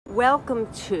Welcome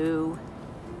to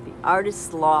the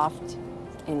Artist Loft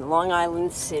in Long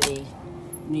Island City,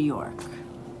 New York.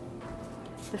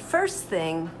 The first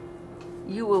thing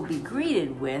you will be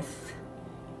greeted with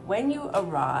when you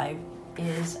arrive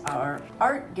is our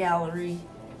art gallery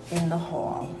in the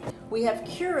hall. We have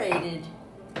curated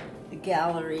the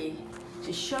gallery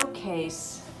to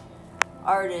showcase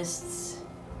artists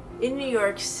in New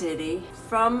York City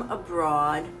from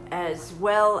abroad, as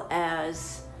well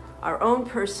as our own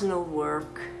personal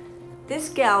work. This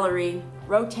gallery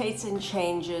rotates and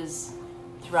changes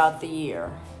throughout the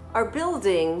year. Our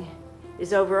building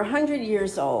is over 100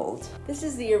 years old. This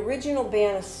is the original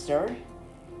banister.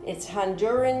 It's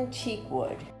Honduran teak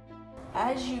wood.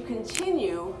 As you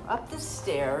continue up the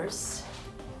stairs,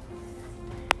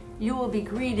 you will be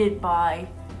greeted by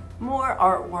more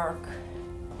artwork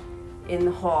in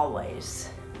the hallways.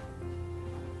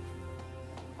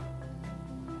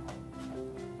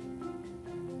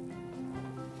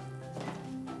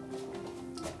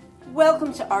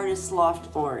 Welcome to Artist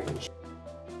Loft Orange.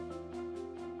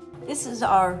 This is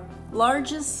our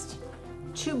largest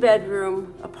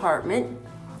two-bedroom apartment,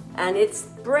 and it's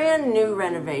brand new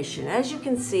renovation. As you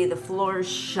can see, the floors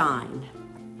shine.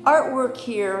 Artwork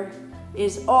here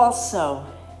is also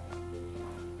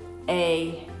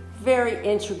a very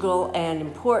integral and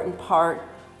important part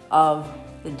of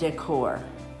the decor.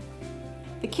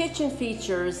 The kitchen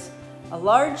features a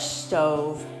large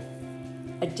stove,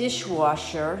 a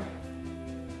dishwasher,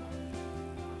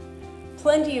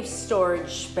 plenty of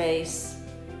storage space.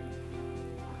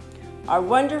 Our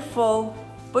wonderful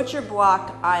butcher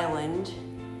block island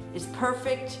is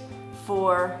perfect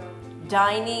for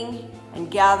dining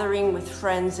and gathering with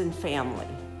friends and family.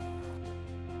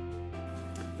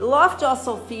 The loft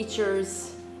also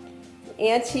features an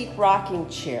antique rocking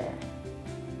chair,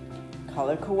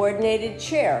 color-coordinated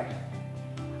chair.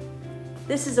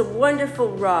 This is a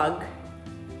wonderful rug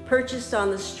purchased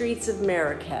on the streets of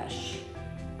Marrakesh.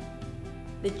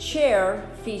 The chair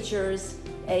features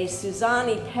a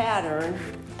Suzani pattern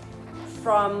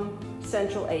from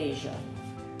Central Asia.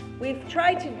 We've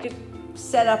tried to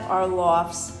set up our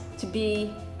lofts to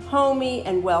be homey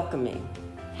and welcoming.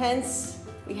 Hence,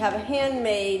 we have a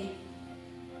handmade,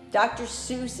 Dr.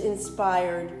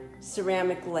 Seuss-inspired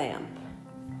ceramic lamp.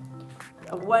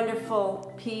 A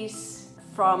wonderful piece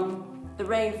from the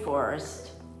rainforest.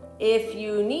 If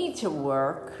you need to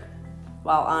work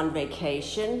while on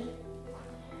vacation,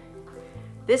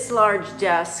 this large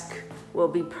desk will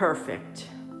be perfect.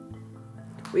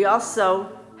 We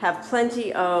also have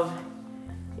plenty of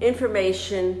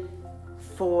information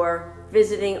for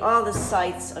visiting all the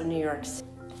sites of New York City.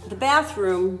 The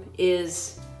bathroom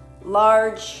is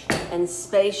large and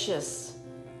spacious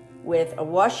with a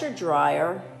washer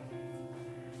dryer,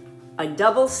 a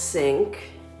double sink,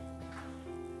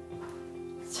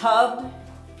 tub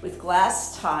with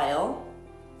glass tile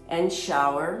and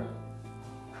shower,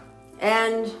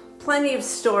 and plenty of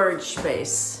storage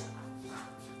space.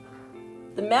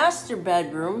 The master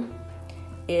bedroom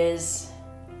is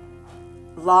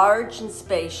large and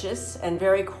spacious and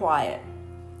very quiet.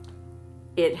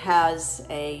 It has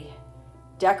a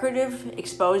decorative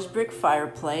exposed brick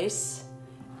fireplace,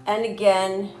 and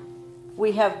again,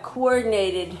 we have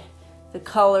coordinated the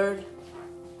colored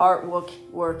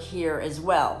artwork here as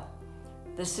well.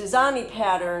 The Suzani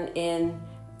pattern in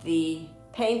the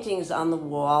paintings on the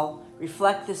wall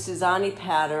reflect the Suzani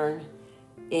pattern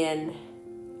in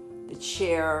the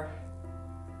chair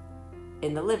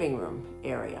in the living room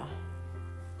area.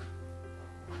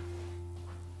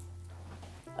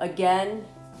 Again,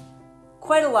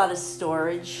 quite a lot of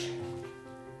storage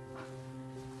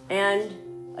and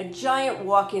a giant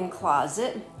walk-in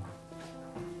closet,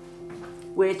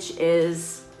 which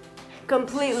is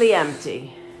completely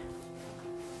empty.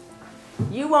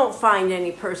 You won't find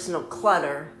any personal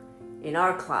clutter in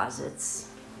our closets.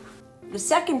 The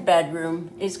second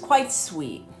bedroom is quite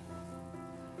sweet.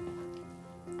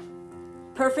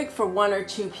 Perfect for one or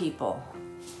two people.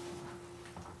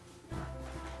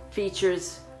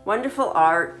 Features wonderful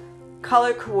art,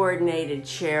 color-coordinated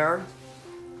chair,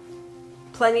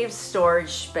 plenty of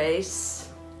storage space,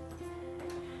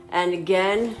 and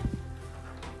again,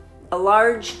 a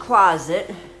large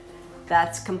closet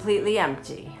that's completely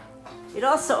empty. It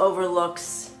also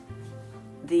overlooks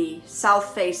the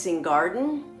south-facing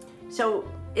garden, so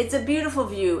it's a beautiful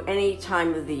view any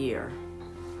time of the year.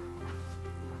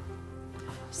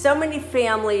 So many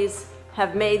families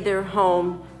have made their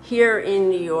home here in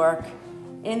New York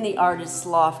in the Artist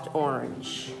Loft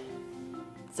Orange.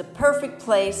 It's a perfect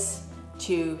place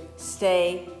to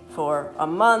stay for a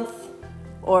month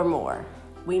or more.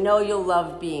 We know you'll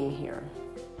love being here.